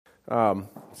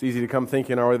It's easy to come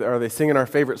thinking, are they singing our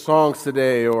favorite songs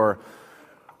today? Or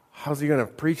how's he going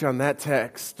to preach on that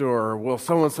text? Or will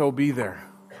so-and-so be there?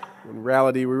 In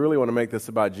reality, we really want to make this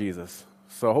about Jesus.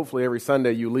 So hopefully every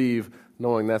Sunday you leave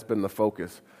knowing that's been the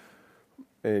focus.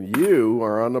 And you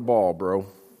are on the ball, bro.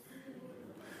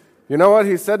 You know what?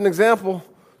 He set an example.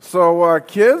 So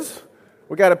kids,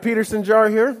 we got a Peterson jar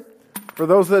here. For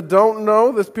those that don't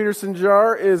know, this Peterson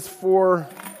jar is for...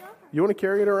 You want to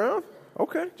carry it around?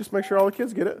 Okay, just make sure all the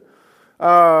kids get it.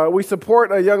 We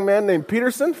support a young man named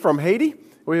Peterson from Haiti.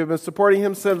 We have been supporting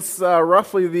him since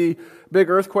roughly the big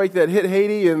earthquake that hit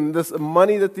Haiti, and this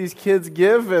money that these kids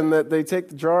give and that they take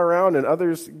the jar around and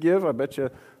others give. I bet you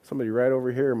somebody right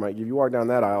over here might give you. Walk down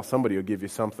that aisle, somebody will give you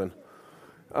something.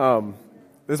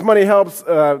 This money helps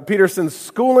Peterson's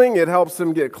schooling. It helps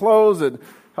him get clothes. It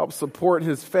helps support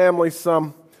his family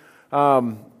some.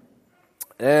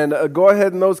 And go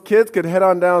ahead, and those kids could head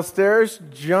on downstairs.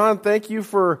 John, thank you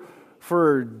for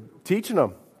teaching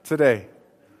them today.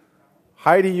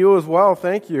 Heidi, you as well,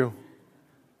 thank you.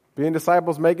 Being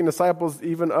disciples, making disciples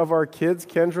even of our kids.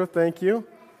 Kendra, thank you.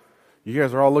 You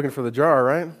guys are all looking for the jar,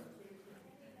 right?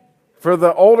 For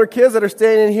the older kids that are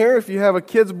staying in here, if you have a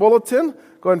kids bulletin,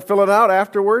 go ahead and fill it out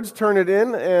afterwards, turn it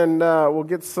in, and we'll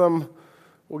get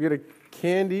a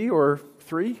candy or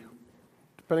 3,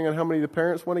 depending on how many the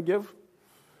parents want to give.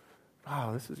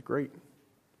 Wow, this is great.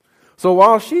 So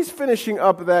while she's finishing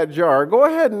up that jar, go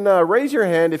ahead and raise your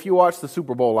hand if you watched the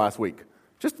Super Bowl last week.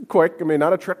 Just quick,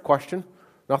 not a trick question.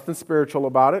 Nothing spiritual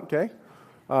about it, okay?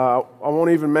 I won't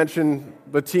even mention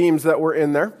the teams that were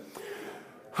in there.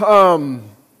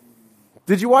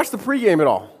 Did you watch the pregame at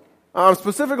all? I'm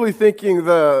specifically thinking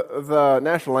the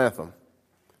national anthem.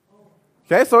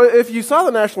 Okay, so if you saw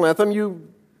the national anthem,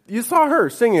 you saw her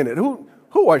singing it. Who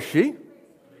was she?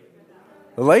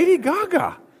 Lady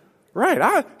Gaga.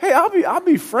 Right. I'll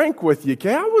be frank with you,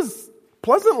 okay? I was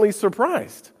pleasantly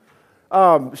surprised.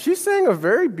 She sang a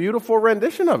very beautiful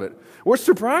rendition of it, which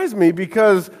surprised me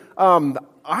because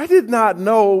I did not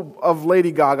know of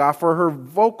Lady Gaga for her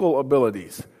vocal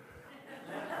abilities.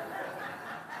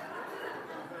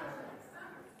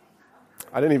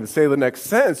 I didn't even say the next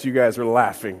sentence. You guys are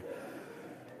laughing.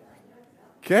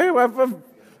 Okay,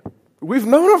 we've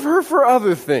known of her for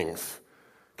other things.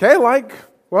 Okay, like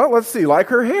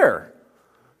her hair.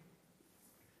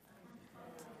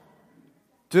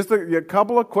 Just a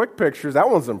couple of quick pictures. That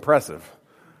one's impressive.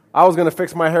 I was going to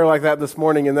fix my hair like that this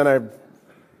morning, and then I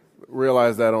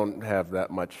realized I don't have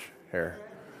that much hair.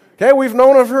 Okay, we've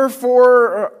known of her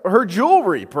for her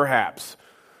jewelry, perhaps.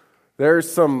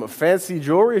 There's some fancy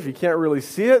jewelry, if you can't really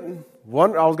see it. I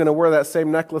was going to wear that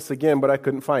same necklace again, but I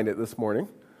couldn't find it this morning.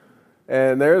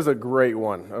 And there's a great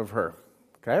one of her.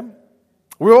 Okay?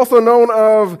 We're also known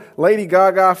of Lady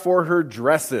Gaga for her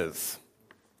dresses.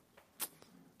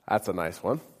 That's a nice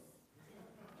one.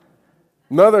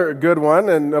 Another good one,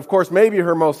 and of course maybe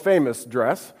her most famous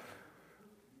dress.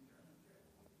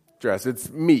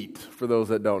 It's meat, for those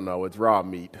that don't know. It's raw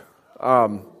meat. I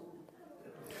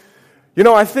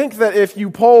think that if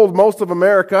you polled most of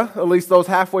America, at least those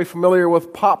halfway familiar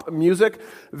with pop music,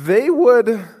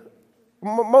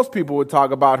 most people would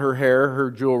talk about her hair, her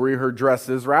jewelry, her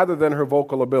dresses, rather than her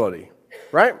vocal ability,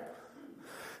 right?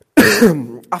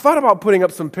 I thought about putting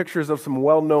up some pictures of some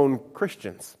well-known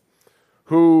Christians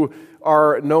who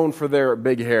are known for their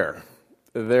big hair,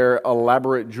 their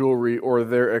elaborate jewelry, or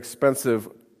their expensive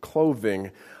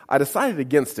clothing. I decided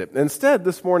against it. Instead,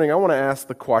 this morning, I want to ask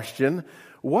the question,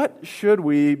 what should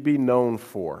we be known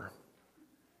for?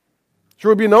 Should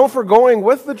we be known for going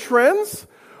with the trends?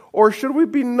 Or should we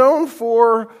be known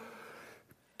for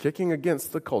kicking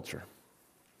against the culture?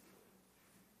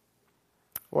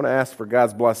 I want to ask for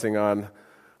God's blessing on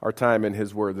our time in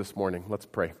His Word this morning. Let's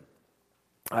pray.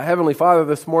 Heavenly Father,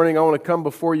 this morning I want to come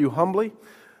before you humbly.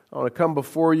 I want to come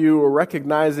before you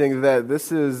recognizing that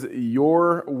this is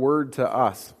your word to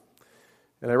us.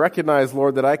 And I recognize,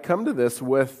 Lord, that I come to this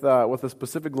with a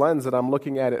specific lens that I'm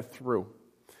looking at it through.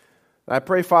 I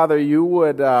pray, Father, you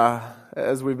would,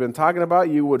 as we've been talking about,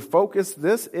 you would focus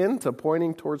this into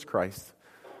pointing towards Christ.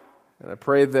 And I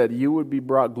pray that you would be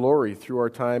brought glory through our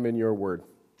time in your word.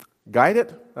 Guide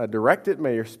it, direct it.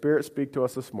 May your Spirit speak to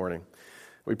us this morning.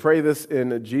 We pray this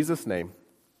in Jesus' name.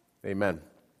 Amen.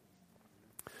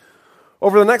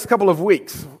 Over the next couple of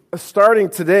weeks, starting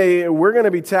today, we're going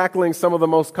to be tackling some of the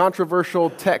most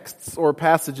controversial texts or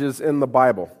passages in the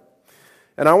Bible.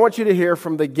 And I want you to hear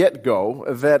from the get-go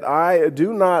that I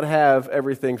do not have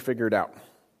everything figured out.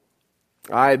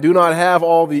 I do not have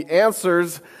all the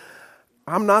answers.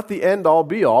 I'm not the end-all,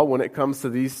 be-all when it comes to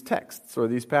these texts or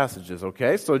these passages,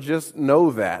 okay? So just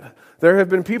know that. There have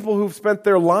been people who've spent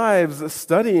their lives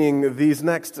studying these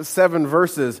next 7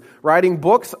 verses, writing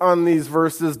books on these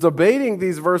verses, debating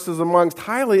these verses amongst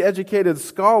highly educated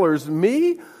scholars.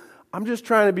 Me, I'm just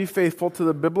trying to be faithful to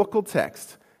the biblical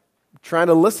text, trying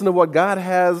to listen to what God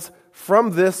has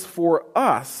from this for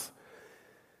us.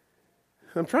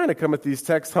 I'm trying to come at these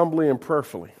texts humbly and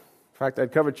prayerfully. In fact,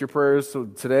 I'd covet your prayers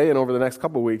today and over the next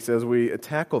couple of weeks as we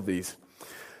tackle these.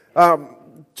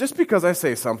 Just because I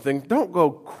say something, don't go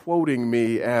quoting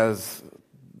me as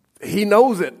he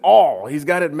knows it all. He's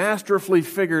got it masterfully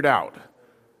figured out.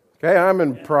 Okay, I'm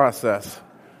in process.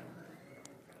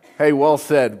 Hey, well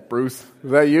said, Bruce.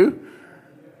 Is that you?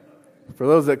 For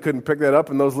those that couldn't pick that up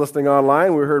and those listening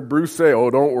online, we heard Bruce say, "Oh,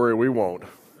 don't worry, we won't."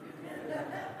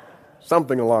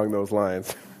 Something along those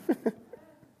lines.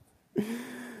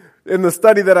 In the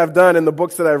study that I've done, in the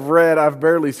books that I've read, I've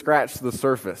barely scratched the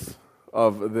surface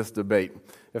of this debate.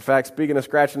 In fact, speaking of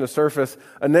scratching the surface,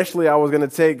 initially I was going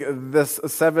to take this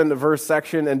 7-verse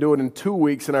section and do it in 2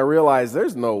 weeks, and I realized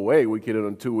there's no way we could do it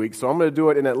in 2 weeks, so I'm going to do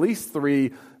it in at least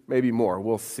 3, maybe more.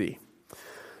 We'll see.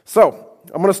 So,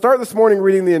 I'm going to start this morning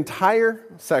reading the entire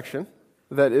section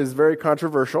that is very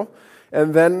controversial,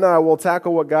 and then we'll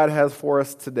tackle what God has for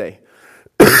us today.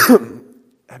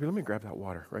 Abby, let me grab that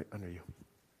water right under you.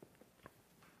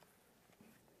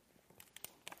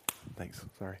 Thanks.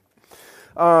 Sorry.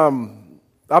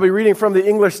 I'll be reading from the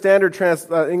English Standard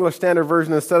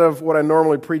Version instead of what I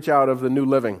normally preach out of the New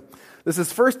Living. This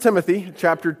is 1 Timothy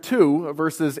chapter 2,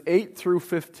 verses 8 through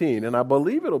 15, and I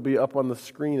believe it'll be up on the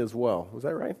screen as well. Is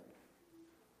that right?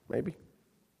 Maybe?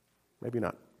 Maybe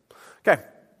not. Okay.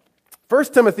 1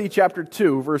 Timothy chapter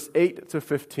 2, verse 8 to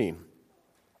 15.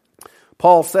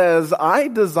 Paul says, "I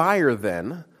desire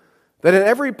then that in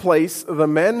every place the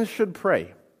men should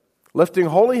pray, lifting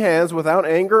holy hands without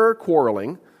anger or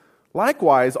quarreling.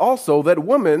 Likewise also that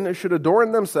women should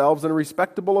adorn themselves in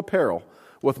respectable apparel,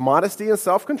 with modesty and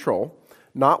self-control,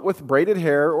 not with braided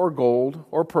hair or gold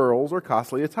or pearls or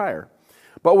costly attire,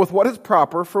 but with what is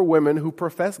proper for women who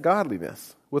profess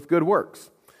godliness, with good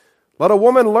works. Let a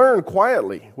woman learn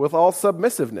quietly, with all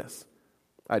submissiveness.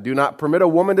 I do not permit a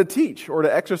woman to teach or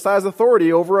to exercise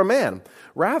authority over a man.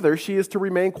 Rather, she is to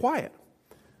remain quiet.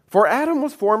 For Adam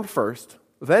was formed first,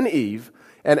 then Eve,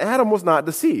 and Adam was not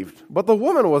deceived, but the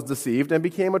woman was deceived and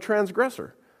became a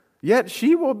transgressor. Yet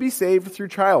she will be saved through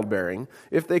childbearing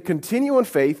if they continue in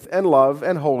faith and love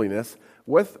and holiness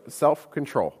with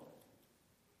self-control."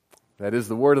 That is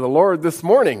the word of the Lord this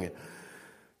morning.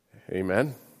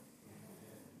 Amen.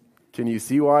 Can you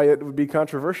see why it would be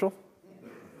controversial?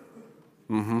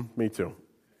 Me too.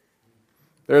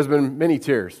 There's been many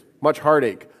tears, much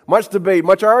heartache, much debate,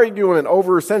 much arguing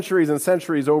over centuries and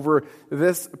centuries over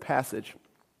this passage.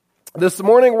 This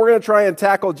morning, we're going to try and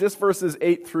tackle just verses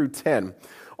 8 through 10,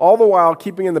 all the while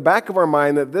keeping in the back of our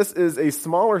mind that this is a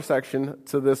smaller section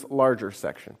to this larger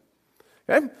section.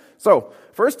 Okay? So,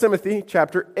 1 Timothy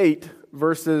chapter 2,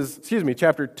 verses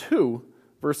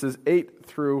 8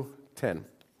 through 10.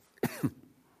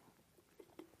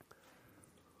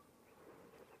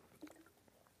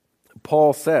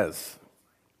 Paul says,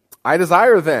 "I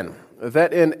desire then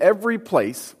that in every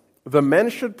place the men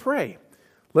should pray,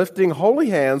 lifting holy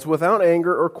hands without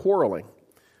anger or quarreling.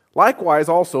 Likewise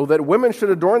also that women should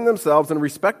adorn themselves in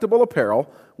respectable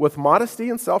apparel with modesty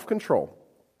and self-control,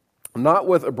 not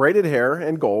with braided hair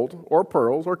and gold or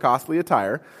pearls or costly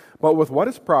attire, but with what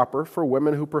is proper for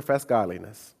women who profess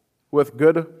godliness, with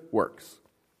good works."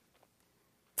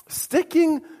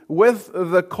 Sticking with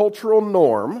the cultural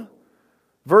norm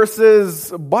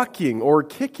versus bucking or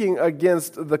kicking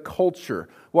against the culture,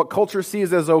 what culture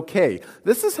sees as okay.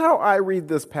 This is how I read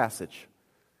this passage.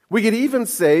 We could even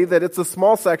say that it's a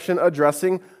small section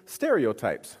addressing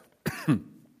stereotypes.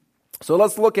 So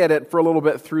let's look at it for a little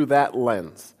bit through that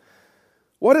lens.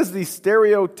 What is the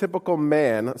stereotypical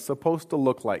man supposed to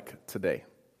look like today?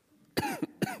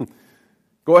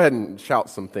 Go ahead and shout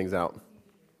some things out.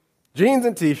 Jeans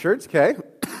and t-shirts, okay.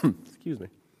 Excuse me.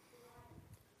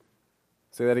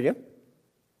 Say that again?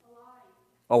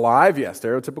 Alive, yeah.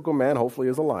 Stereotypical man hopefully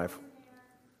is alive.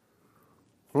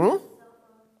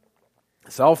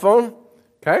 Cell phone?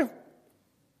 Okay.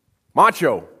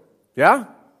 Macho, yeah?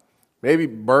 Maybe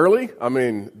burly? I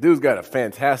mean, dude's got a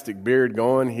fantastic beard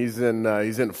going. He's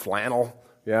in flannel,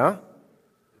 yeah?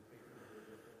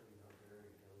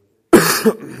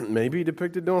 Maybe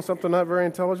depicted doing something not very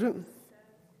intelligent.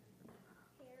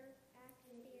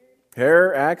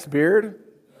 Hair, axe, beard.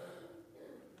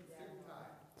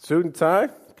 Suit and tie,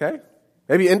 okay.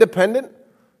 Maybe independent.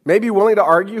 Maybe willing to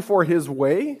argue for his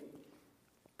way.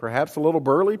 perhaps a little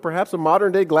burly, perhaps a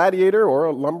modern-day gladiator or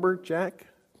a lumberjack.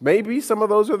 Maybe some of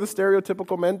those are the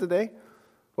stereotypical men today.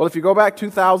 Well, if you go back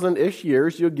 2,000-ish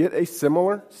years, you'll get a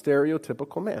similar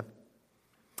stereotypical man.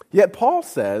 Yet Paul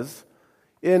says,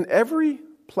 in every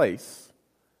place,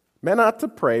 men ought to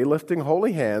pray, lifting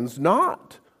holy hands,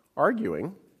 not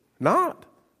arguing, not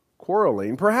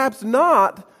quarreling, perhaps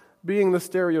not being the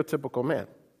stereotypical man.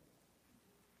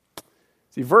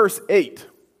 See, verse 8,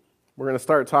 we're going to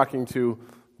start talking to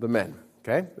the men,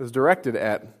 okay? It's directed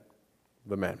at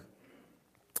the men.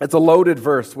 It's a loaded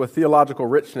verse with theological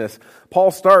richness.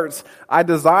 Paul starts, I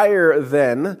desire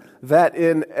then that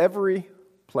in every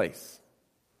place.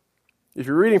 If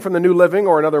you're reading from the New Living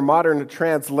or another modern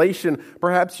translation,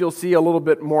 perhaps you'll see a little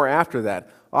bit more after that.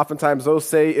 Oftentimes those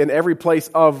say in every place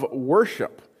of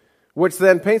worship, which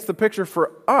then paints the picture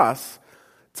for us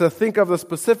to think of the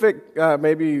specific,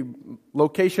 maybe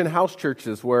location house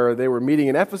churches where they were meeting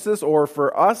in Ephesus, or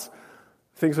for us,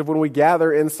 things of when we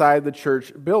gather inside the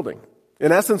church building.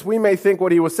 In essence, we may think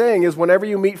what he was saying is whenever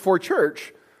you meet for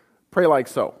church, pray like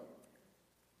so.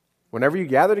 Whenever you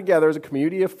gather together as a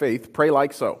community of faith, pray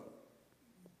like so.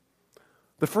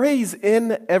 The phrase,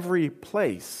 in every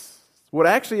place, would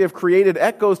actually have created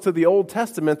echoes to the Old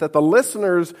Testament that the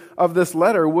listeners of this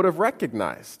letter would have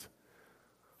recognized.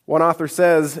 One author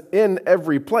says, in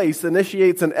every place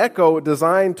initiates an echo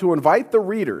designed to invite the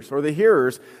readers or the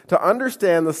hearers to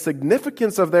understand the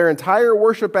significance of their entire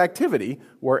worship activity,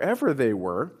 wherever they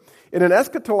were, in an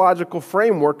eschatological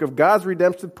framework of God's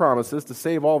redemptive promises to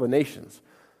save all the nations.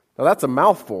 Now that's a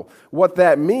mouthful. What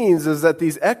that means is that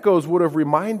these echoes would have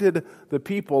reminded the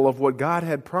people of what God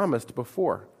had promised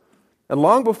before. And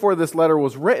long before this letter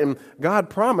was written, God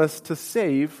promised to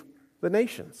save the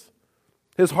nations.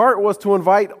 His heart was to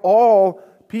invite all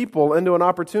people into an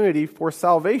opportunity for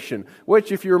salvation, which,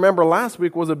 if you remember last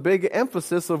week, was a big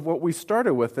emphasis of what we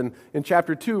started with in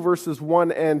chapter 2, verses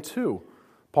 1 and 2.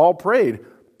 Paul prayed,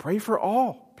 pray for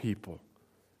all people,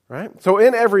 right? So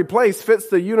in every place fits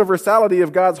the universality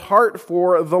of God's heart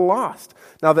for the lost.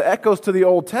 Now, the echoes to the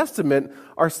Old Testament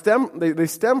they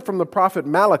stem from the prophet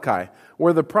Malachi,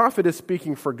 where the prophet is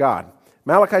speaking for God.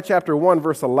 Malachi chapter 1,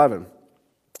 verse 11.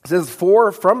 It says,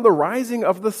 for from the rising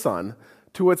of the sun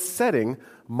to its setting,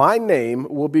 my name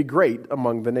will be great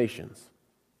among the nations.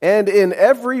 And in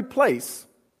every place,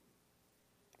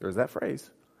 there's that phrase,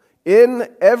 in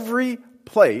every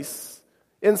place,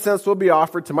 incense will be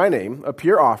offered to my name, a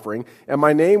pure offering, and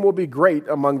my name will be great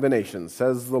among the nations,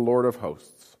 says the Lord of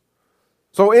hosts.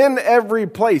 So in every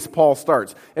place, Paul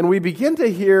starts, and we begin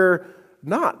to hear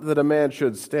not that a man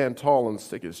should stand tall and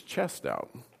stick his chest out,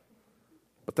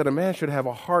 but that a man should have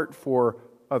a heart for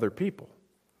other people.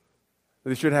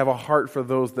 That he should have a heart for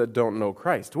those that don't know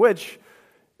Christ, which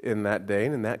in that day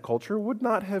and in that culture would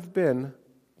not have been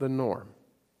the norm.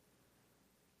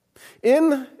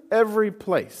 In every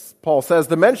place, Paul says,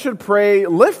 the men should pray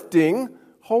lifting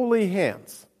holy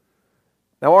hands.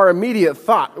 Now, our immediate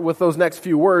thought with those next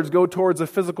few words go towards a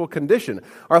physical condition.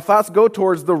 Our thoughts go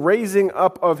towards the raising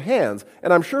up of hands.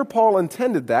 And I'm sure Paul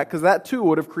intended that, because that too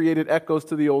would have created echoes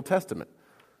to the Old Testament.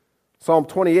 Psalm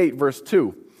 28, verse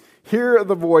 2. Hear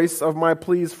the voice of my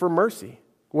pleas for mercy,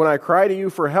 when I cry to you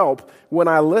for help, when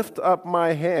I lift up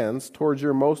my hands towards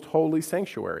your most holy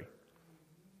sanctuary.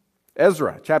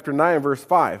 Ezra, chapter 9, verse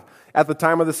 5. At the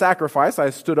time of the sacrifice,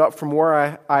 I stood up from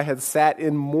where I had sat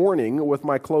in mourning with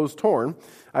my clothes torn.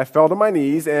 I fell to my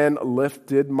knees and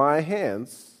lifted my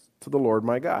hands to the Lord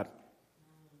my God.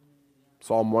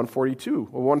 Psalm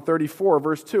 134,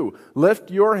 verse 2.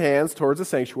 Lift your hands towards the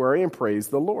sanctuary and praise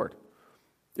the Lord.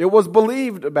 It was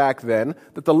believed back then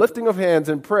that the lifting of hands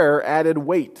in prayer added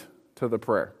weight to the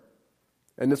prayer.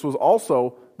 And this was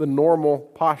also the normal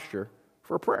posture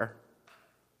for prayer.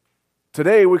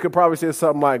 Today, we could probably say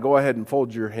something like, go ahead and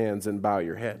fold your hands and bow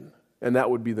your head. And that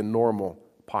would be the normal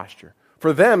posture.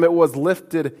 For them, it was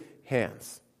lifted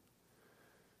hands.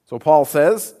 So Paul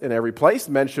says, in every place,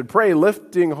 men should pray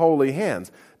lifting holy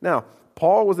hands. Now,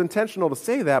 Paul was intentional to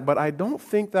say that, but I don't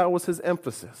think that was his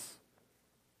emphasis.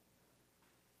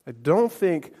 I don't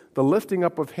think the lifting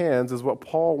up of hands is what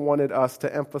Paul wanted us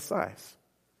to emphasize.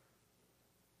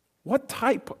 What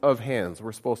type of hands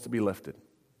were supposed to be lifted?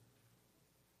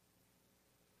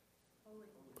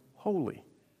 Holy.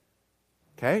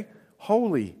 Okay?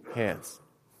 Holy hands.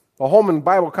 The Holman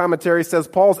Bible Commentary says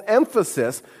Paul's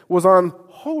emphasis was on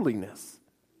holiness,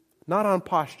 not on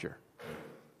posture.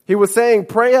 He was saying,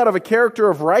 pray out of a character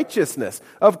of righteousness,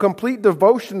 of complete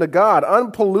devotion to God,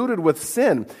 unpolluted with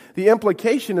sin. The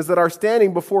implication is that our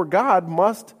standing before God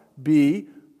must be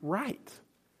right.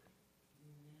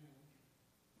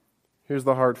 Here's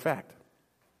the hard fact.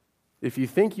 if you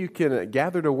think you can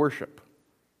gather to worship,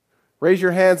 raise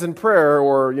your hands in prayer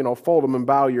or, fold them and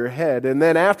bow your head, and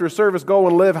then after service go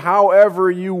and live however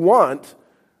you want,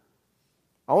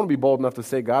 I want to be bold enough to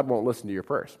say God won't listen to your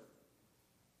prayers.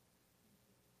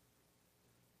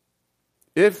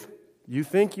 If you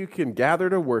think you can gather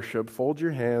to worship, fold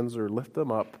your hands or lift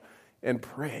them up and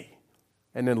pray,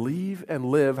 and then leave and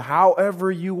live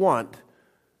however you want,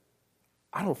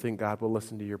 I don't think God will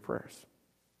listen to your prayers.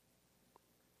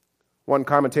 One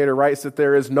commentator writes that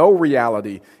there is no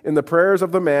reality in the prayers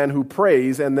of the man who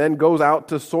prays and then goes out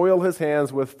to soil his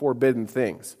hands with forbidden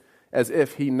things, as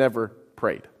if he never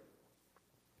prayed.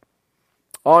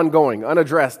 Ongoing,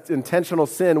 unaddressed, intentional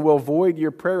sin will void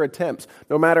your prayer attempts,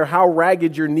 no matter how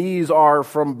ragged your knees are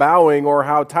from bowing or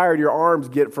how tired your arms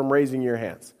get from raising your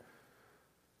hands.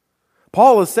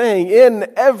 Paul is saying,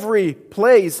 in every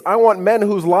place, I want men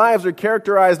whose lives are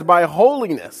characterized by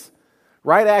holiness,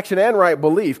 right action and right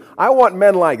belief. I want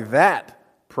men like that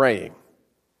praying.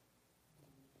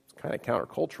 It's kind of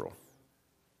countercultural.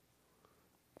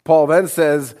 Paul then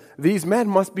says, these men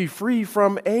must be free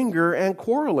from anger and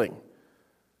quarreling.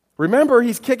 Remember,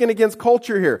 he's kicking against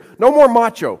culture here. No more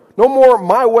macho. No more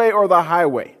my way or the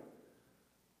highway.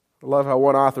 I love how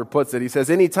one author puts it. He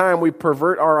says, anytime we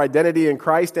pervert our identity in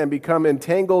Christ and become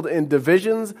entangled in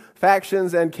divisions,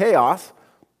 factions, and chaos,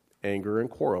 anger and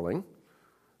quarreling,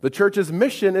 the church's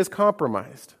mission is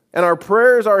compromised, and our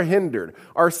prayers are hindered.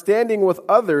 Our standing with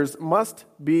others must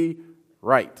be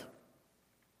right.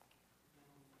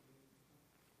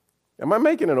 Am I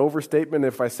making an overstatement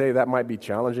if I say that might be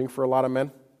challenging for a lot of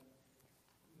men?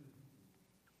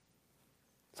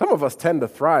 Some of us tend to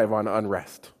thrive on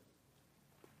unrest.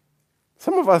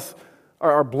 Some of us,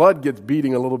 our blood gets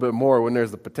beating a little bit more when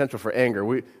there's the potential for anger.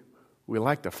 We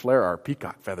like to flare our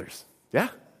peacock feathers. Yeah?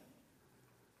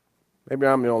 Maybe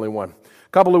I'm the only one. A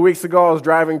couple of weeks ago, I was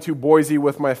driving to Boise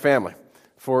with my family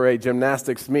for a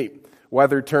gymnastics meet.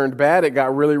 Weather turned bad. It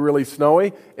got really, really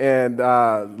snowy, and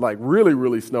really,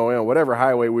 really snowy on whatever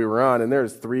highway we were on, and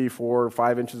there's 3, 4,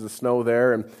 5 inches of snow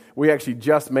there, and we actually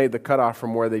just made the cutoff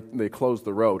from where they closed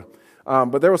the road.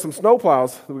 But there were some snow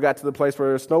plows. We got to the place where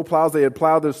there were snow plows. They had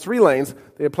plowed, there's 3 lanes.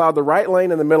 They had plowed the right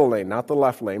lane and the middle lane, not the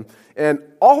left lane, and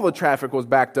all the traffic was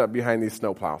backed up behind these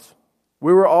snow plows.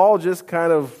 We were all just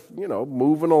kind of,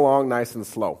 moving along nice and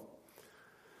slow.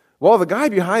 Well, the guy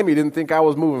behind me didn't think I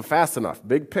was moving fast enough.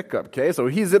 Big pickup, okay? So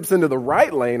he zips into the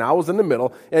right lane. I was in the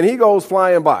middle, and he goes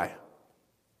flying by.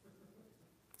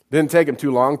 Didn't take him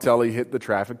too long till he hit the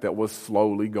traffic that was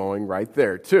slowly going right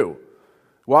there, too.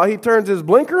 Well, he turns his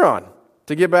blinker on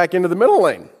to get back into the middle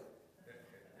lane.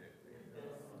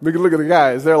 Look at the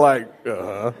guys. They're like,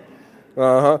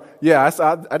 Yeah,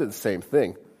 I did the same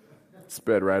thing.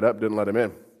 Sped right up, didn't let him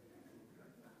in.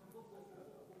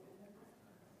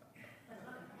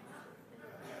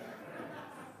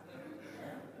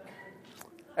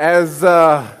 As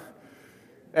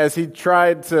he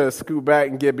tried to scoot back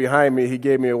and get behind me, he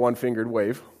gave me a one-fingered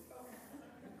wave.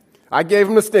 I gave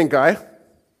him the stink eye.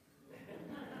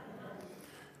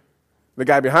 The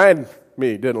guy behind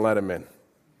me didn't let him in.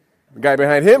 The guy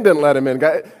behind him didn't let him in.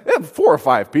 4 or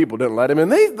 5 people didn't let him in.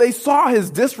 They saw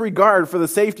his disregard for the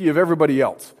safety of everybody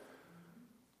else.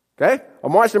 Okay?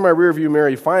 I'm watching my rearview mirror.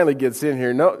 He finally gets in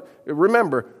here. No,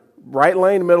 remember, right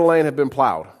lane, middle lane have been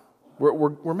plowed.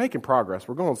 We're making progress.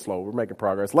 We're going slow. We're making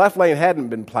progress. Left lane hadn't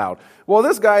been plowed. Well,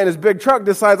 this guy in his big truck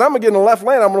decides, I'm going to get in the left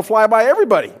lane. I'm going to fly by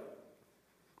everybody.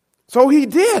 So he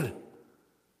did.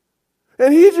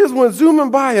 And he just went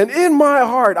zooming by. And in my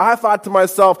heart, I thought to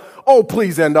myself, oh,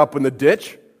 please end up in the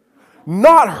ditch.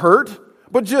 Not hurt,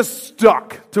 but just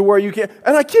stuck to where you can't.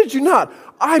 And I kid you not,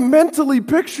 I mentally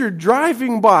pictured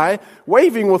driving by,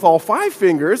 waving with all 5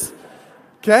 fingers,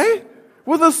 okay?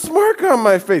 With a smirk on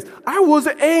my face. I was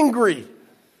angry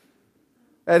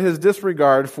at his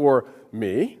disregard for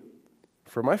me,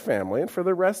 for my family, and for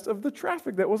the rest of the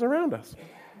traffic that was around us.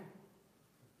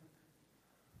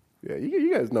 Yeah,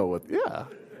 you guys know what, yeah.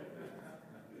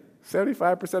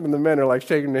 75% of the men are like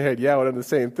shaking their head, yeah, we're doing the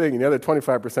same thing. And the other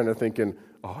 25% are thinking,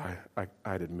 oh,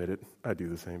 I'd admit it. I do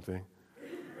the same thing.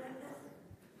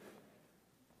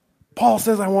 Paul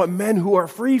says, I want men who are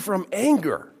free from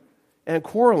anger and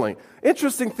quarreling.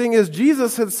 Interesting thing is,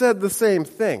 Jesus had said the same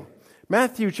thing.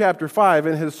 Matthew chapter 5,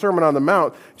 in his Sermon on the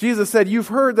Mount, Jesus said, you've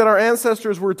heard that our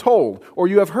ancestors were told, or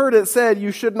you have heard it said,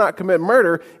 you should not commit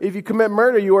murder. If you commit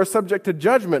murder, you are subject to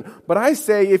judgment. But I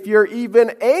say, if you're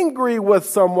even angry with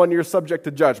someone, you're subject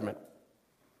to judgment.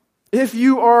 If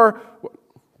you are,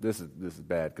 this is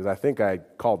bad, because I think I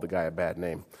called the guy a bad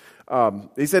name.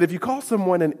 He said, if you call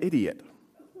someone an idiot,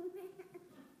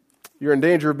 you're in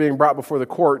danger of being brought before the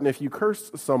court, and if you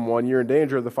curse someone, you're in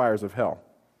danger of the fires of hell.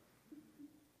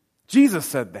 Jesus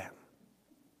said that.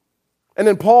 And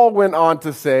then Paul went on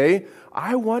to say,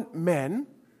 I want men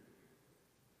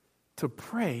to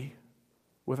pray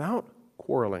without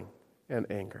quarreling and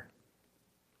anger.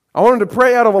 I want them to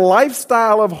pray out of a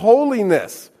lifestyle of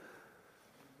holiness.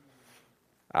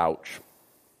 Ouch.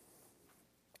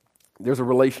 There's a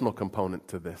relational component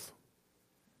to this.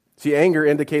 See, anger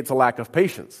indicates a lack of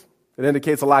patience. It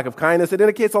indicates a lack of kindness. It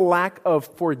indicates a lack of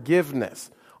forgiveness,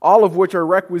 all of which are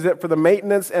requisite for the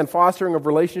maintenance and fostering of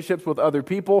relationships with other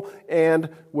people and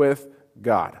with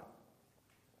God.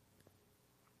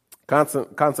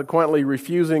 Consequently,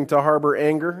 refusing to harbor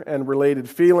anger and related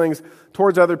feelings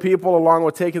towards other people, along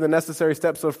with taking the necessary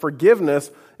steps of forgiveness,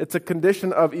 it's a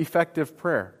condition of effective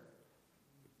prayer.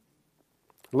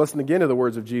 Listen again to the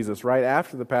words of Jesus right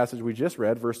after the passage we just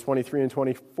read, verse 23 and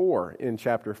 24 in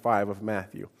chapter 5 of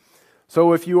Matthew.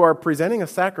 So if you are presenting a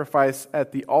sacrifice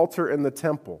at the altar in the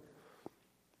temple,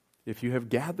 if you have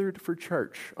gathered for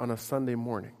church on a Sunday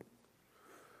morning,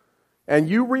 and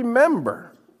you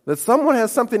remember that someone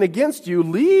has something against you,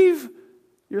 leave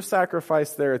your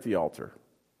sacrifice there at the altar.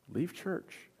 Leave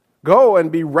church. Go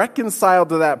and be reconciled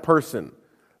to that person.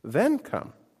 Then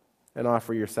come and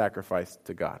offer your sacrifice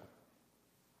to God.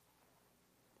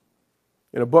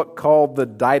 In a book called the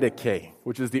Didache,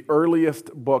 which is the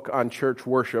earliest book on church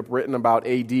worship, written about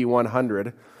AD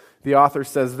 100, the author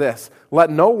says this: let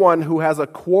no one who has a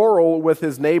quarrel with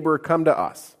his neighbor come to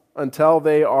us until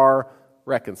they are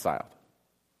reconciled.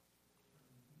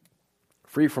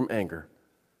 Free from anger,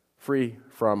 free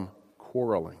from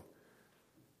quarreling.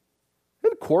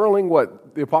 Isn't quarreling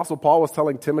what the Apostle Paul was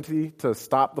telling Timothy to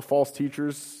stop the false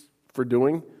teachers for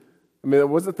doing? I mean,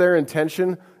 wasn't their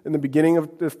intention in the beginning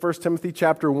of 1 Timothy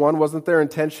chapter 1, wasn't their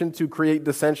intention to create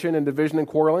dissension and division and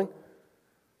quarreling?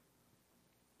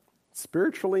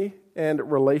 Spiritually and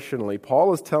relationally,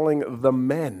 Paul is telling the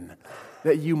men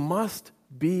that you must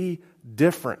be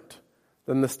different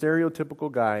than the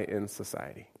stereotypical guy in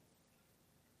society.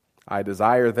 I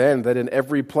desire then that in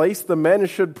every place the men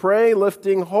should pray,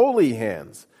 lifting holy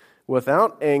hands,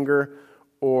 without anger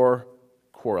or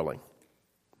quarreling.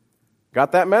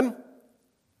 Got that, men?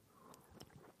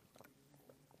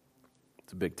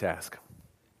 It's a big task.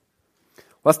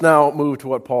 Let's now move to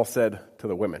what Paul said to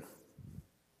the women.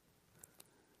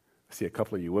 I see a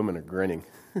couple of you women are grinning.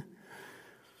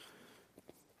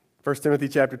 1 Timothy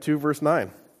chapter 2, verse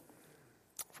 9.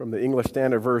 From the English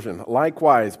Standard Version.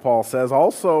 Likewise, Paul says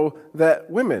also that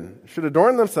women should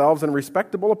adorn themselves in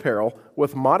respectable apparel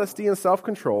with modesty and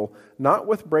self-control, not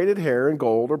with braided hair and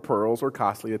gold or pearls or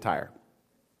costly attire.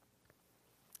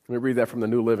 Let me read that from the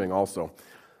New Living also.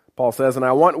 Paul says, and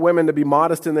I want women to be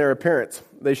modest in their appearance.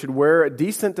 They should wear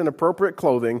decent and appropriate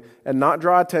clothing and not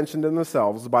draw attention to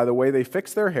themselves by the way they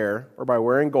fix their hair or by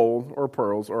wearing gold or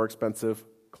pearls or expensive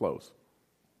clothes.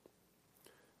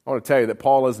 I want to tell you that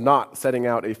Paul is not setting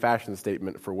out a fashion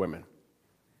statement for women.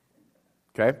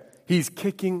 Okay? He's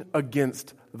kicking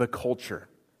against the culture.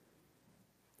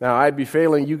 Now, I'd be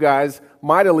failing you guys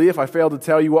mightily if I failed to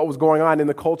tell you what was going on in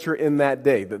the culture in that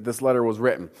day that this letter was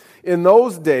written. In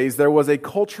those days, there was a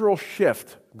cultural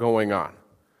shift going on.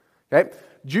 Okay?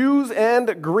 Jews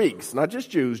and Greeks, not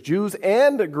just Jews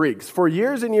and Greeks, for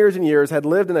years and years and years had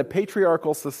lived in a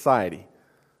patriarchal society.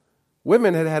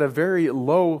 Women had had a very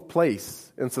low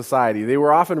place in society. They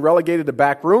were often relegated to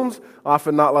back rooms,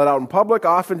 often not let out in public,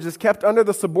 often just kept under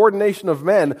the subordination of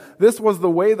men. This was the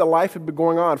way that life had been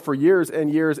going on for years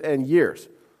and years and years.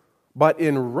 But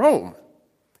in Rome,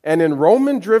 and in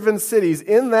Roman-driven cities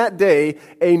in that day,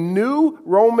 a new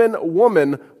Roman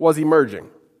woman was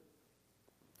emerging.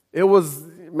 It was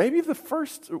maybe the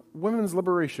first women's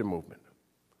liberation movement.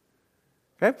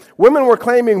 Okay? Women were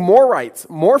claiming more rights,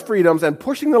 more freedoms, and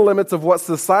pushing the limits of what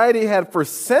society had for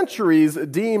centuries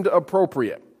deemed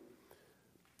appropriate.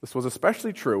 This was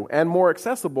especially true and more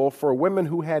accessible for women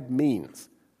who had means,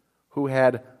 who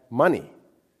had money.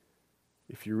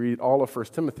 If you read all of 1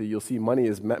 Timothy, you'll see money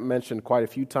is mentioned quite a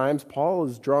few times. Paul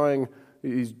is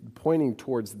he's pointing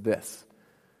towards this.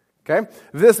 Okay?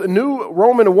 This new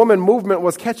Roman woman movement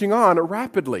was catching on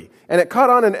rapidly. And it caught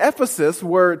on in Ephesus,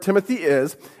 where Timothy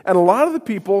is. And a lot of the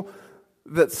people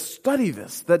that study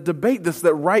this, that debate this,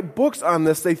 that write books on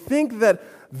this, they think that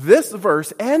this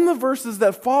verse and the verses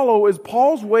that follow is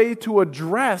Paul's way to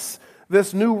address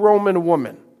this new Roman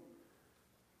woman.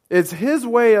 It's his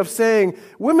way of saying,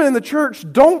 women in the church,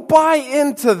 don't buy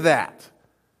into that.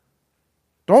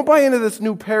 Don't buy into this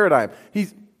new paradigm.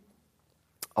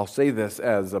 I'll say this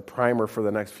as a primer for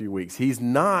the next few weeks. He's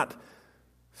not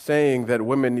saying that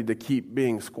women need to keep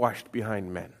being squashed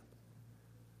behind men.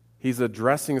 he's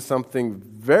addressing something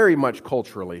very much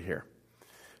culturally here.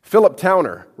 Philip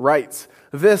Towner writes,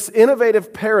 "This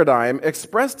innovative paradigm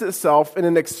expressed itself in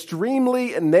an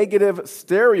extremely negative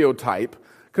stereotype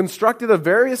constructed of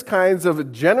various kinds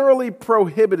of generally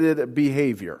prohibited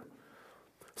behavior.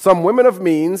 Some women of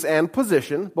means and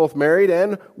position, both married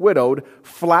and widowed,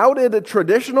 flouted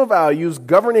traditional values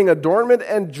governing adornment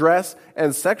and dress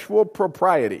and sexual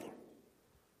propriety.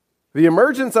 The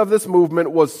emergence of this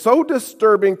movement was so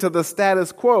disturbing to the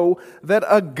status quo that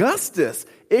Augustus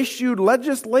issued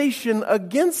legislation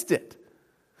against it."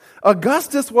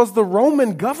 Augustus was the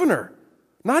Roman governor,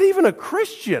 not even a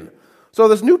Christian. So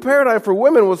this new paradigm for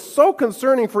women was so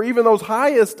concerning for even those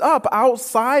highest up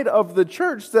outside of the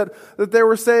church that they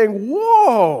were saying,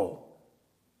 whoa.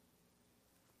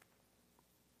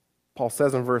 Paul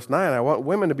says in verse 9, "I want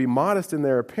women to be modest in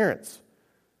their appearance.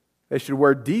 They should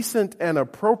wear decent and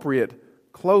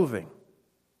appropriate clothing."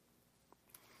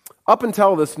 Up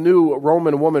until this new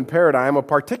Roman woman paradigm, a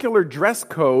particular dress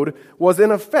code was in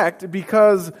effect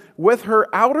because with her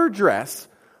outer dress,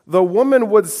 the woman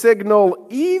would signal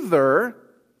either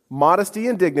modesty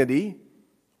and dignity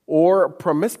or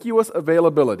promiscuous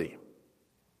availability.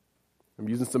 I'm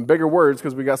using some bigger words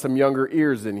because we got some younger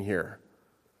ears in here.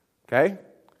 Okay?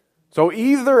 So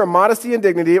either a modesty and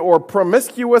dignity or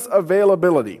promiscuous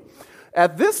availability.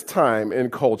 At this time in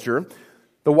culture,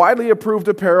 the widely approved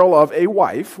apparel of a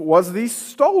wife was the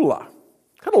stola.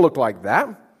 Kind of looked like that.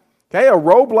 Okay, a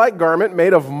robe-like garment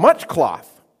made of much cloth.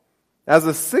 As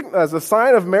a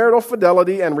sign of marital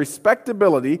fidelity and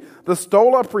respectability, the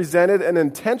stola presented an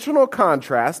intentional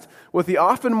contrast with the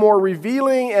often more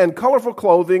revealing and colorful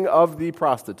clothing of the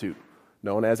prostitute,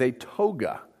 known as a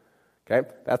toga. Okay,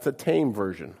 that's a tame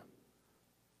version.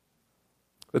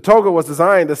 The toga was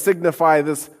designed to signify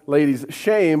this lady's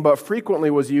shame, but frequently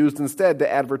was used instead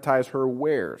to advertise her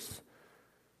wares.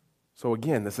 So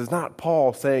again, this is not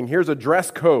Paul saying, here's a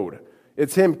dress code.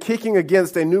 It's him kicking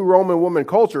against a new Roman woman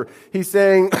culture. He's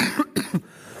saying,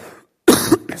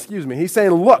 he's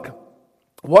saying, look,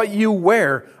 what you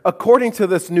wear according to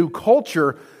this new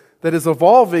culture that is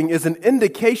evolving is an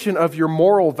indication of your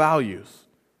moral values.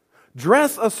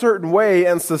 Dress a certain way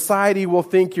and society will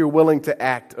think you're willing to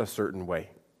act a certain way.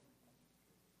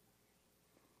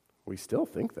 We still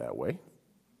think that way.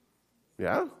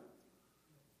 Yeah?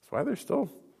 That's why there's still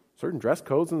certain dress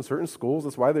codes in certain schools.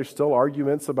 That's why there's still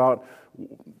arguments about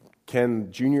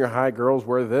can junior high girls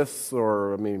wear this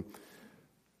or,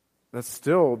 that's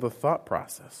still the thought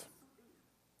process.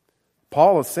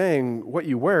 Paul is saying what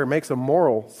you wear makes a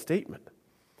moral statement.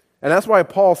 And that's why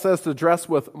Paul says to dress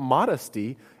with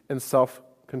modesty and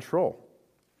self-control.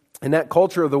 In that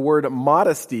culture, the word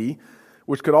modesty,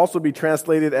 which could also be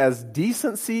translated as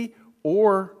decency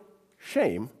or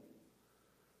shame,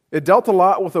 it dealt a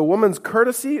lot with a woman's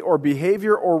courtesy or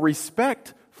behavior or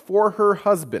respect for her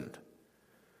husband.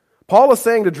 Paul is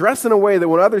saying to dress in a way that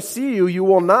when others see you, you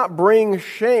will not bring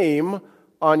shame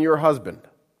on your husband.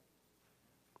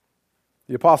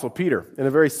 The Apostle Peter, in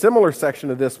a very similar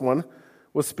section of this one,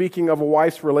 was speaking of a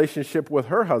wife's relationship with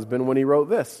her husband when he wrote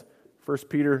this, 1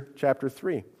 Peter chapter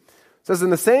 3. It says,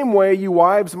 "In the same way, you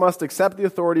wives must accept the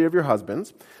authority of your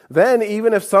husbands. Then,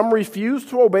 even if some refuse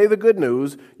to obey the good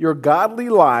news, your godly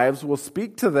lives will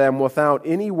speak to them without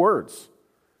any words.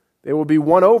 They will be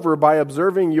won over by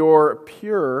observing your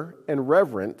pure and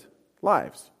reverent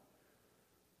lives."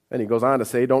 Then he goes on to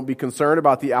say, "Don't be concerned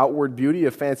about the outward beauty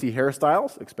of fancy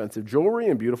hairstyles, expensive jewelry,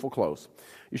 and beautiful clothes.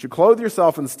 You should clothe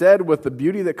yourself instead with the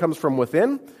beauty that comes from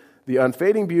within, the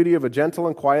unfading beauty of a gentle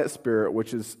and quiet spirit,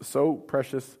 which is so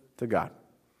precious to God."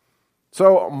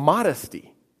 So,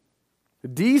 modesty,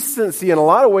 decency, in a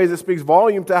lot of ways, it speaks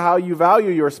volume to how you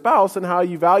value your spouse and how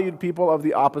you value people of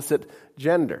the opposite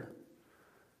gender.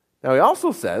 Now, he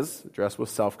also says, dress with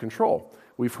self-control.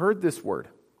 We've heard this word.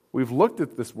 We've looked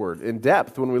at this word in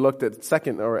depth when we looked at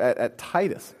at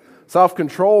Titus.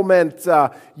 Self-control meant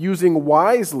using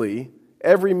wisely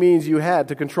every means you had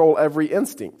to control every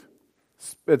instinct.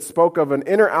 It spoke of an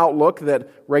inner outlook that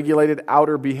regulated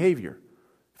outer behavior.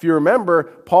 If you remember,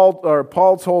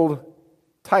 Paul told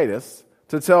Titus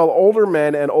to tell older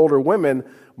men and older women,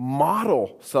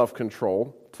 model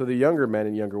self-control to the younger men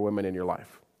and younger women in your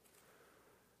life.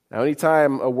 Now,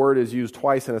 anytime a word is used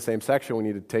twice in the same section, we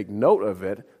need to take note of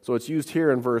it. So it's used here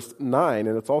in verse 9,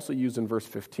 and it's also used in verse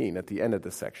 15 at the end of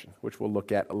this section, which we'll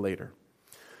look at later.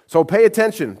 So pay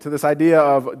attention to this idea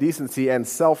of decency and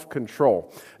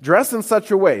self-control. Dress in such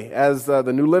a way, as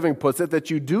the New Living puts it, that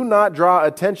you do not draw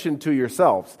attention to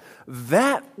yourselves.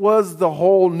 That was the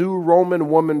whole new Roman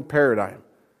woman paradigm.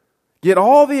 Get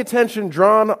all the attention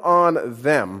drawn on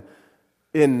them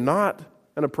in not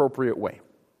an appropriate way.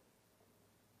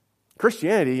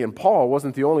 Christianity and Paul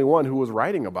wasn't the only one who was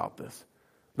writing about this.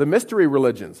 The mystery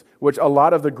religions, which a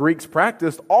lot of the Greeks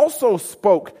practiced, also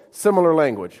spoke similar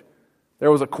language. There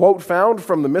was a quote found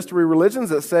from the mystery religions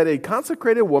that said, "A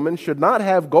consecrated woman should not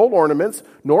have gold ornaments,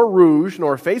 nor rouge,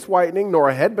 nor face whitening, nor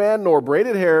a headband, nor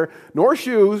braided hair, nor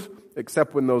shoes,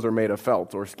 except when those are made of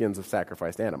felt or skins of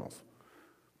sacrificed animals."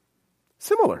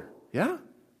 Similar, yeah?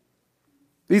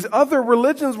 These other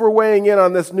religions were weighing in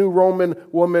on this new Roman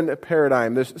woman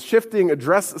paradigm, this shifting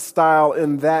dress style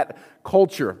in that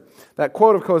culture. That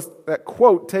quote, of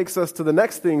course, takes us to the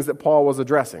next things that Paul was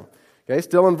addressing. Okay,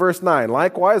 still in verse 9.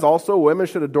 "Likewise, also women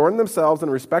should adorn themselves in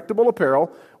respectable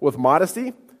apparel, with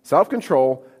modesty,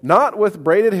 self-control, not with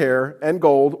braided hair and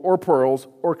gold or pearls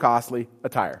or costly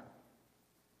attire."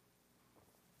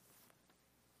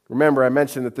 Remember, I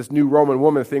mentioned that this new Roman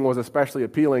woman thing was especially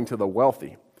appealing to the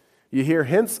wealthy. You hear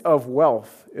hints of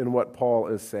wealth in what Paul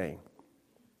is saying.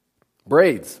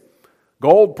 Braids,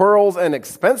 gold, pearls, and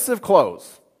expensive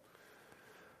clothes.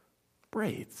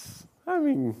 Braids. I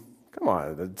mean, come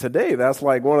on. Today, that's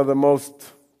like one of the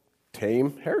most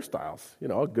tame hairstyles. You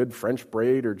know, a good French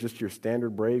braid or just your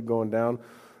standard braid going down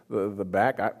the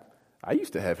back. I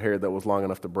used to have hair that was long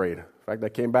enough to braid. In fact, I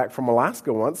came back from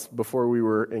Alaska once before we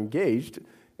were engaged,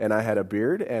 and I had a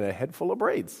beard and a head full of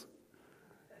braids.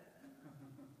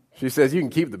 She says, "You can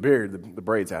keep the beard, the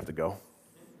braids have to go."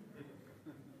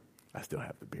 I still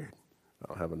have the beard. I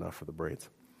don't have enough for the braids.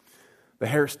 The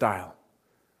hairstyle.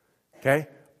 Okay?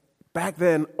 Back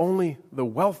then, only the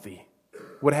wealthy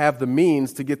would have the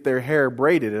means to get their hair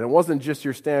braided. And it wasn't just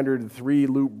your standard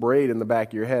 3-loop braid in the back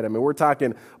of your head. I mean, we're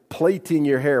talking plaiting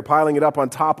your hair, piling it up on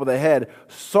top of the head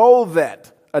so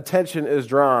that attention is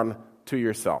drawn to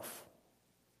yourself.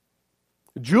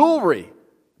 Jewelry.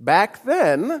 Back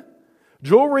then,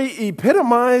 jewelry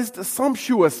epitomized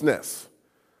sumptuousness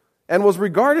and was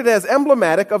regarded as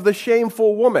emblematic of the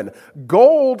shameful woman.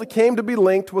 Gold came to be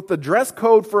linked with the dress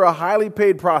code for a highly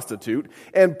paid prostitute,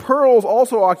 and pearls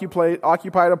also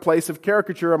occupied a place of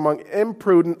caricature among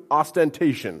imprudent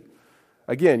ostentation.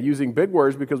 Again, using big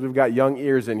words because we've got young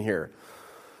ears in here.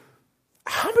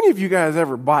 How many of you guys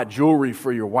ever bought jewelry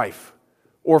for your wife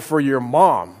or for your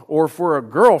mom or for a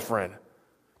girlfriend?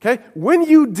 Okay, when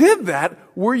you did that,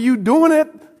 were you doing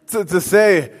it to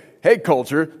say, "Hey,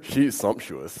 culture, she's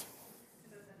sumptuous"?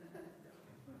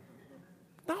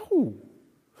 No.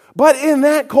 But in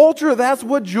that culture, that's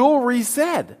what jewelry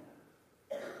said.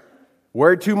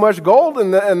 Wear too much gold,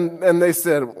 and they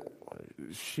said,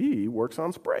 "She works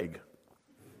on Sprague."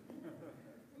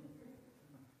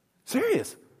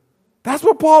 Serious. That's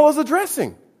what Paul is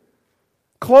addressing.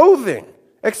 Clothing.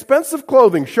 Expensive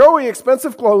clothing, showy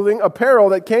expensive clothing, apparel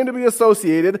that came to be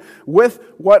associated with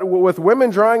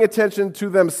women drawing attention to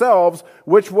themselves,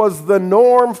 which was the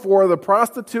norm for the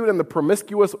prostitute and the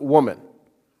promiscuous woman.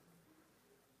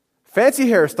 Fancy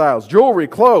hairstyles, jewelry,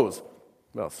 clothes.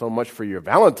 Well, so much for your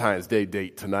Valentine's Day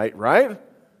date tonight, right?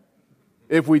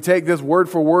 If we take this word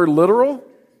for word literal.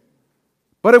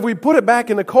 But if we put it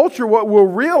back in the culture, what we'll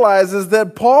realize is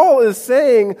that Paul is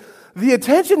saying the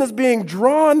attention that's being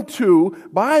drawn to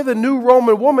by the new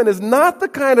Roman woman is not the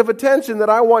kind of attention that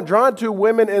I want drawn to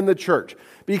women in the church.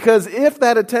 Because if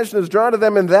that attention is drawn to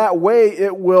them in that way,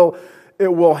 it will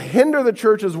hinder the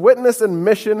church's witness and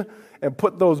mission and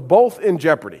put those both in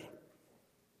jeopardy.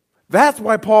 That's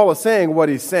why Paul is saying what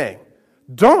he's saying.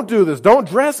 Don't do this. Don't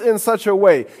dress in such a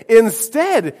way.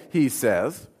 Instead, he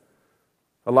says,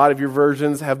 a lot of your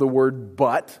versions have the word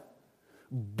but,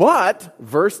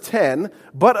 verse 10,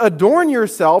 "But adorn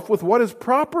yourself with what is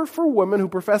proper for women who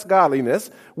profess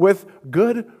godliness, with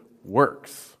good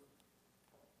works."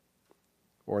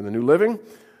 Or in the New Living,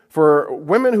 "For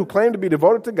women who claim to be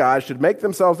devoted to God should make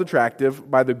themselves attractive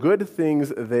by the good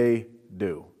things they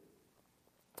do."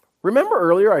 Remember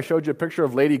earlier I showed you a picture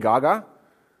of Lady Gaga?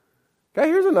 Okay,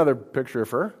 here's another picture of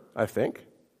her, I think.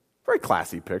 Very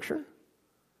classy picture.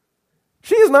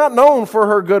 She is not known for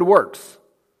her good works.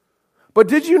 But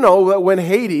did you know that when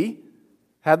Haiti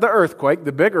had the earthquake,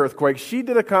 the big earthquake, she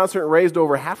did a concert and raised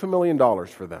over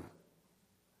 $500,000 for them?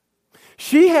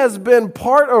 She has been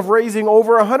part of raising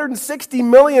over $160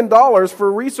 million for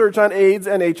research on AIDS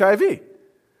and HIV.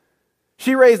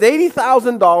 She raised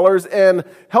 $80,000 and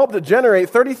helped to generate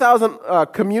 30,000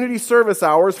 community service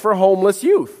hours for homeless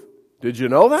youth. Did you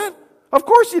know that? Of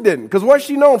course you didn't, because what's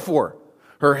she known for?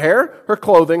 Her hair, her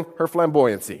clothing, her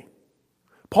flamboyancy.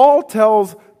 Paul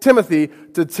tells Timothy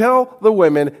to tell the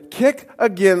women, kick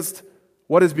against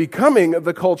what is becoming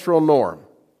the cultural norm.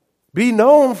 Be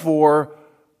known for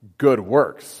good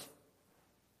works.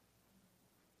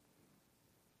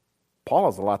 Paul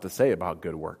has a lot to say about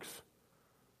good works.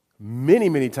 many,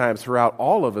 many times throughout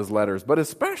all of his letters, but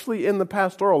especially in the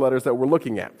pastoral letters that we're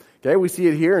looking at. Okay, we see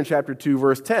it here in chapter 2,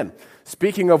 verse 10.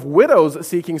 Speaking of widows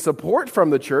seeking support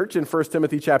from the church in 1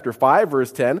 Timothy chapter 5,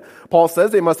 verse 10, Paul says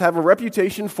they must have a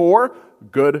reputation for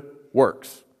good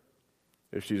works.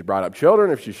 If she's brought up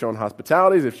children, if she's shown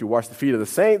hospitalities, if she washed the feet of the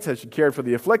saints, has she cared for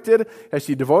the afflicted, has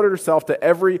she devoted herself to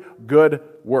every good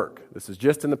work. This is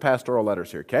just in the pastoral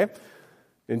letters here, okay?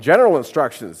 In general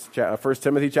instructions, 1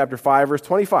 Timothy chapter 5, verse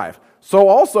 25. So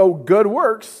also good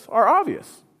works are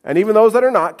obvious, and even those that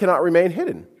are not cannot remain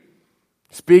hidden.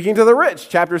 Speaking to the rich,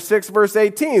 chapter 6, verse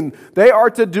 18, they are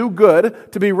to do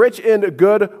good, to be rich in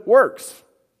good works.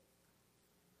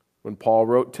 When Paul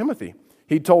wrote Timothy,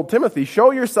 he told Timothy,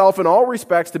 show yourself in all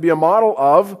respects to be a model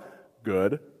of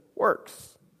good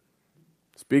works.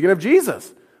 Speaking of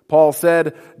Jesus, Paul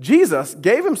said, Jesus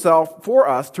gave himself for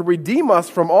us to redeem us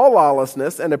from all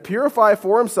lawlessness and to purify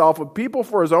for himself a people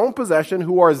for his own possession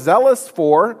who are zealous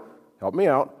for, help me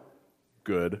out,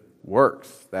 good works.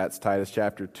 That's Titus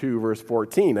chapter 2, verse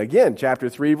 14. Again, chapter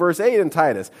 3, verse 8 in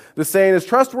Titus. The saying is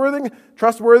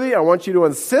trustworthy. I want you to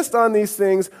insist on these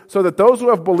things so that those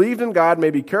who have believed in God may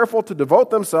be careful to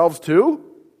devote themselves to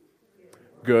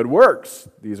good works.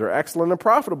 These are excellent and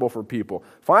profitable for people.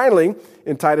 Finally,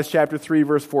 in Titus chapter 3,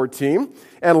 verse 14,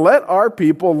 and let our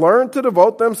people learn to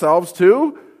devote themselves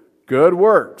to good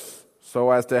works, so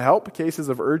as to help cases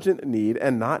of urgent need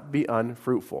and not be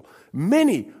unfruitful.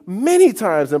 Many, many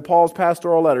times in Paul's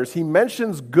pastoral letters, he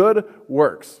mentions good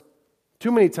works.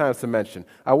 Too many times to mention.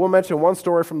 I will mention one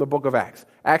story from the book of Acts.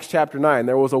 Acts chapter 9,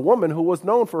 there was a woman who was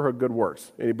known for her good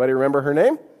works. Anybody remember her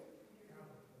name?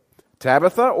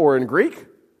 Tabitha, or in Greek,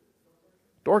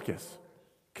 Dorcas.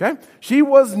 Okay? She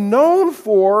was known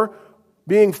for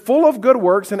being full of good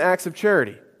works and acts of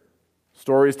charity.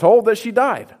 Story is told that she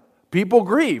died. People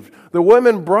grieved. The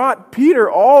women brought Peter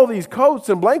all these coats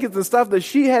and blankets and stuff that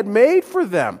she had made for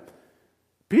them.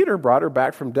 Peter brought her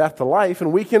back from death to life,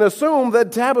 and we can assume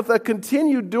that Tabitha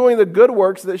continued doing the good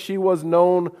works that she was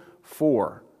known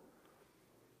for.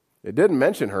 It didn't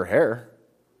mention her hair.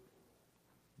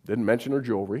 Didn't mention her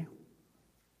jewelry.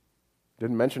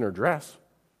 Didn't mention her dress.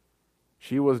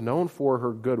 She was known for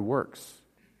her good works.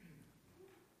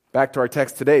 Back to our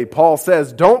text today, Paul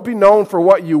says, don't be known for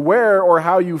what you wear or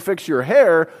how you fix your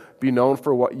hair, be known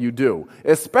for what you do.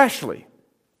 Especially,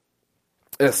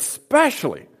 I'm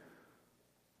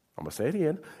going to say it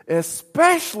again,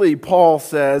 especially, Paul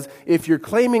says, if you're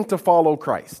claiming to follow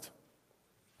Christ.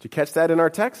 Did you catch that in our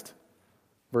text?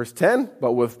 Verse 10,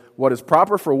 but with what is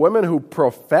proper for women who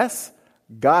profess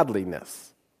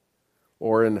godliness.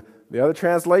 Or in the other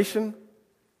translation,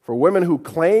 for women who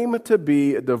claim to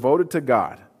be devoted to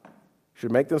God,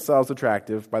 should make themselves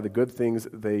attractive by the good things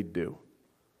they do.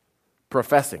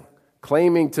 Professing,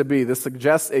 claiming to be. This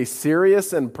suggests a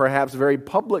serious and perhaps very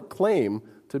public claim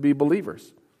to be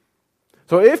believers.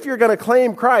 So if you're going to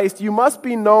claim Christ, you must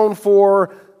be known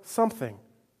for something.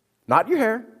 Not your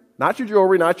hair, not your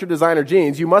jewelry, not your designer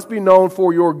jeans. You must be known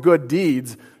for your good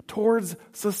deeds towards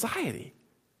society.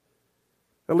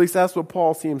 At least that's what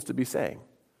Paul seems to be saying.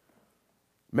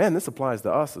 Men, this applies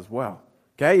to us as well.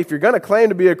 Okay, if you're going to claim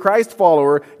to be a Christ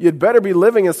follower, you'd better be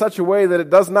living in such a way that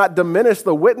it does not diminish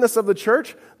the witness of the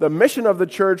church, the mission of the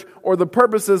church, or the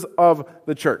purposes of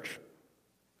the church.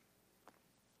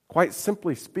 Quite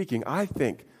simply speaking, I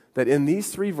think that in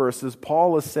these 3 verses,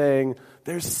 Paul is saying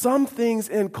there's some things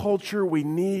in culture we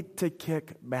need to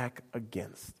kick back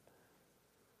against.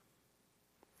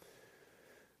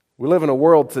 We live in a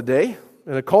world today,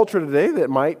 in a culture today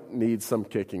that might need some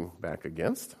kicking back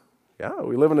against. Yeah,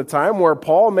 we live in a time where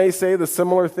Paul may say the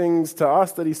similar things to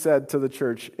us that he said to the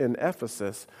church in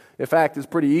Ephesus. In fact, it's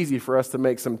pretty easy for us to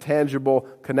make some tangible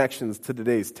connections to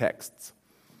today's texts.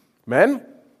 Men,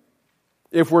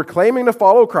 if we're claiming to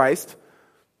follow Christ,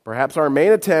 perhaps our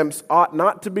main attempts ought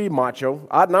not to be macho,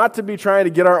 ought not to be trying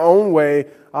to get our own way,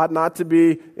 ought not to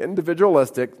be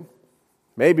individualistic.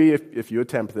 Maybe if you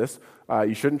attempt this,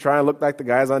 you shouldn't try and look like the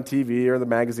guys on TV or the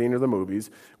magazine or the movies.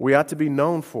 We ought to be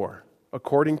known for,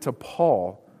 according to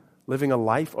Paul, living a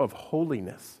life of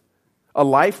holiness, a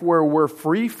life where we're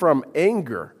free from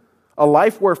anger, a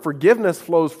life where forgiveness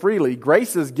flows freely,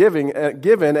 grace is given,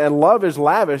 and love is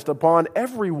lavished upon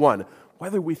everyone,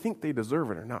 whether we think they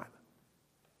deserve it or not.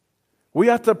 We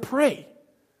ought to pray,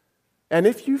 and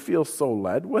if you feel so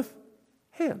led, with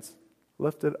hands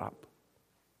lifted up.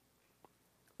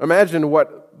 Imagine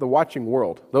what the watching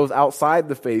world, those outside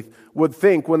the faith, would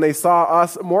think when they saw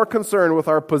us more concerned with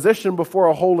our position before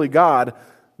a holy God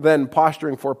than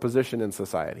posturing for position in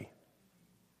society.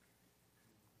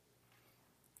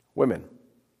 Women,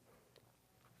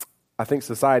 I think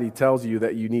society tells you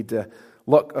that you need to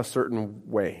look a certain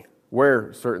way,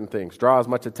 wear certain things, draw as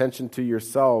much attention to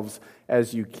yourselves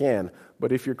as you can.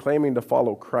 But if you're claiming to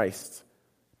follow Christ,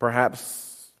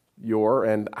 perhaps your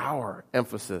and our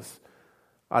emphasis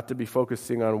ought to be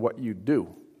focusing on what you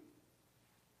do,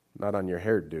 not on your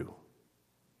hairdo.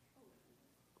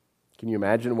 Can you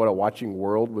imagine what a watching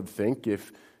world would think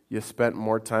if you spent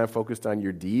more time focused on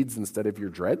your deeds instead of your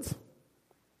dreads?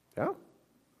 Yeah?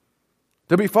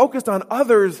 To be focused on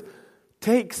others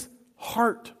takes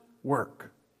heart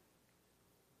work.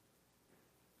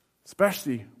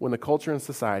 Especially when the culture and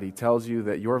society tells you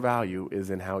that your value is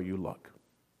in how you look.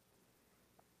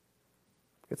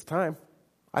 It's time,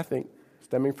 I think,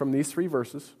 stemming from these 3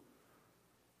 verses,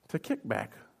 to kick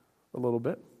back a little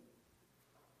bit.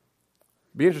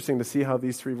 Be interesting to see how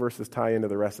these 3 verses tie into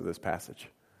the rest of this passage.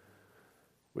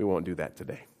 We won't do that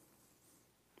today.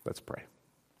 Let's pray.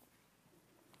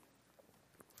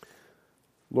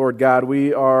 Lord God,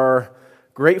 we are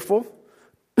grateful,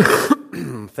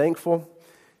 thankful,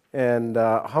 and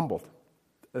humbled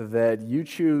that you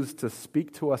choose to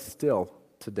speak to us still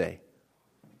today.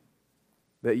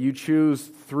 That you choose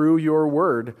through your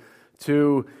word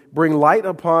to bring light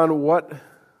upon what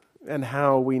and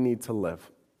how we need to live.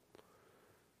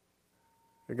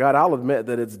 God, I'll admit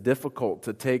that it's difficult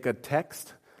to take a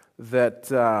text that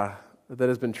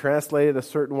has been translated a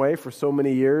certain way for so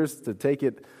many years, to take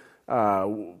it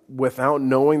without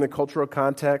knowing the cultural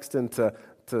context and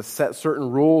to set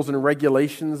certain rules and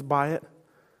regulations by it.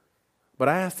 But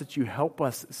I ask that you help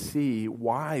us see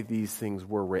why these things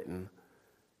were written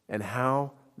and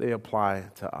how they apply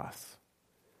to us.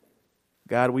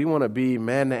 God, we want to be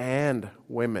men and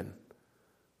women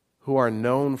who are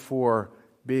known for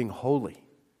being holy,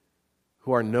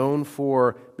 who are known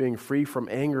for being free from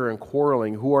anger and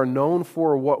quarreling, who are known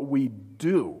for what we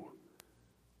do,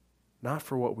 not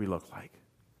for what we look like.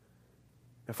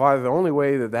 And Father, the only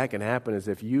way that can happen is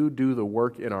if you do the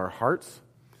work in our hearts,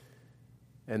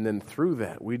 and then through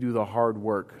that, we do the hard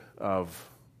work of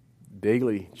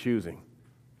daily choosing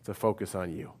to focus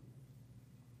on you.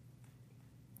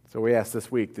 So we ask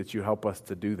this week that you help us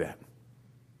to do that.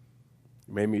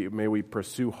 May we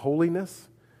pursue holiness,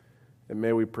 and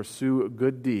may we pursue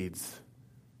good deeds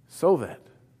so that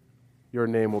your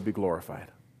name will be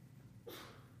glorified.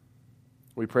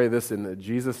 We pray this in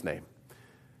Jesus' name.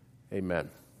 Amen.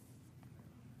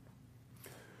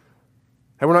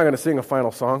 Hey, we're not going to sing a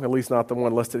final song, at least not the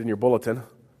one listed in your bulletin.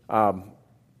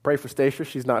 Pray for Stacia.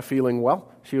 She's not feeling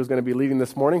well. She was going to be leaving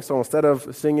this morning, so instead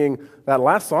of singing that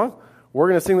last song, we're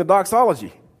going to sing the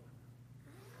doxology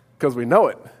because we know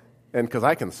it and because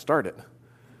I can start it.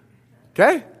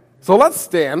 Okay? So let's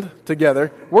stand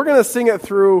together. We're going to sing it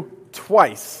through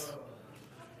twice.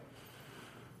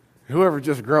 Whoever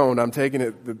just groaned, I'm taking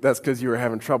it that's because you were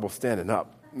having trouble standing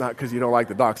up, not because you don't like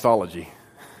the doxology.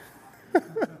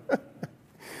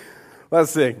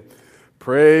 Let's sing.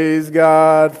 Praise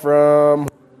God from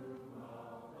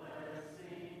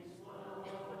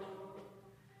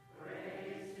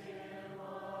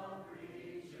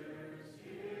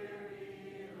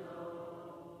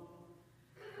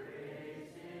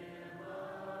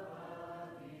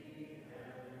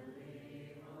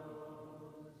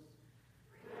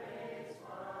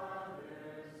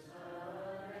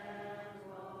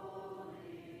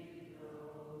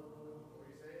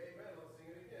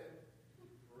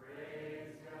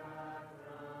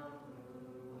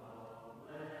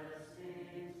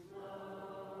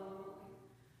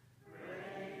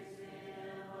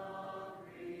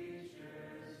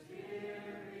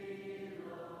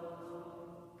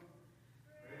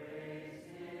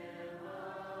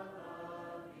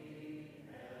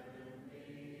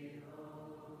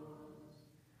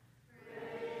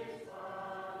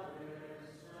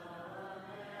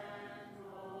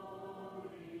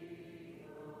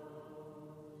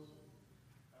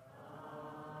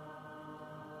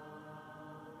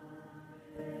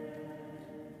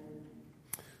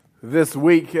this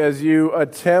week, as you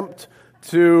attempt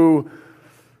to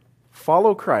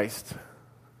follow Christ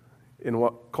in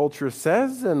what culture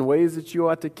says and ways that you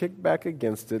ought to kick back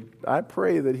against it, I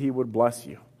pray that he would bless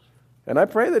you. And I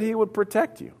pray that he would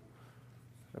protect you.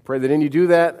 I pray that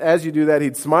as you do that,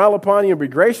 he'd smile upon you and be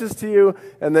gracious to you,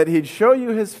 and that he'd show you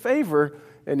his favor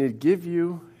and he'd give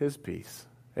you his peace.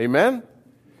 Amen?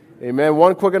 Amen.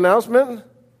 One quick announcement.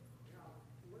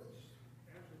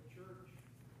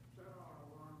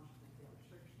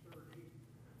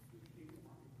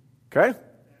 Okay?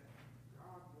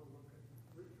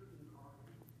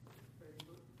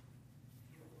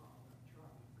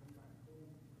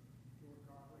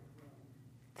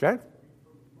 Okay?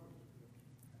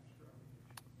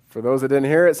 For those that didn't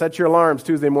hear it, set your alarms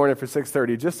Tuesday morning for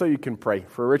 6:30, just so you can pray.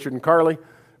 For Richard and Carly,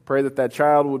 pray that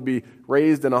child would be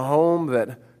raised in a home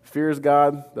that fears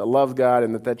God, that loves God,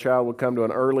 and that child would come to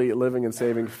an early living and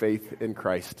saving faith in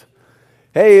Christ.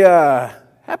 Hey,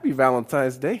 happy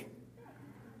Valentine's Day.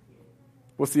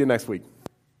 We'll see you next week.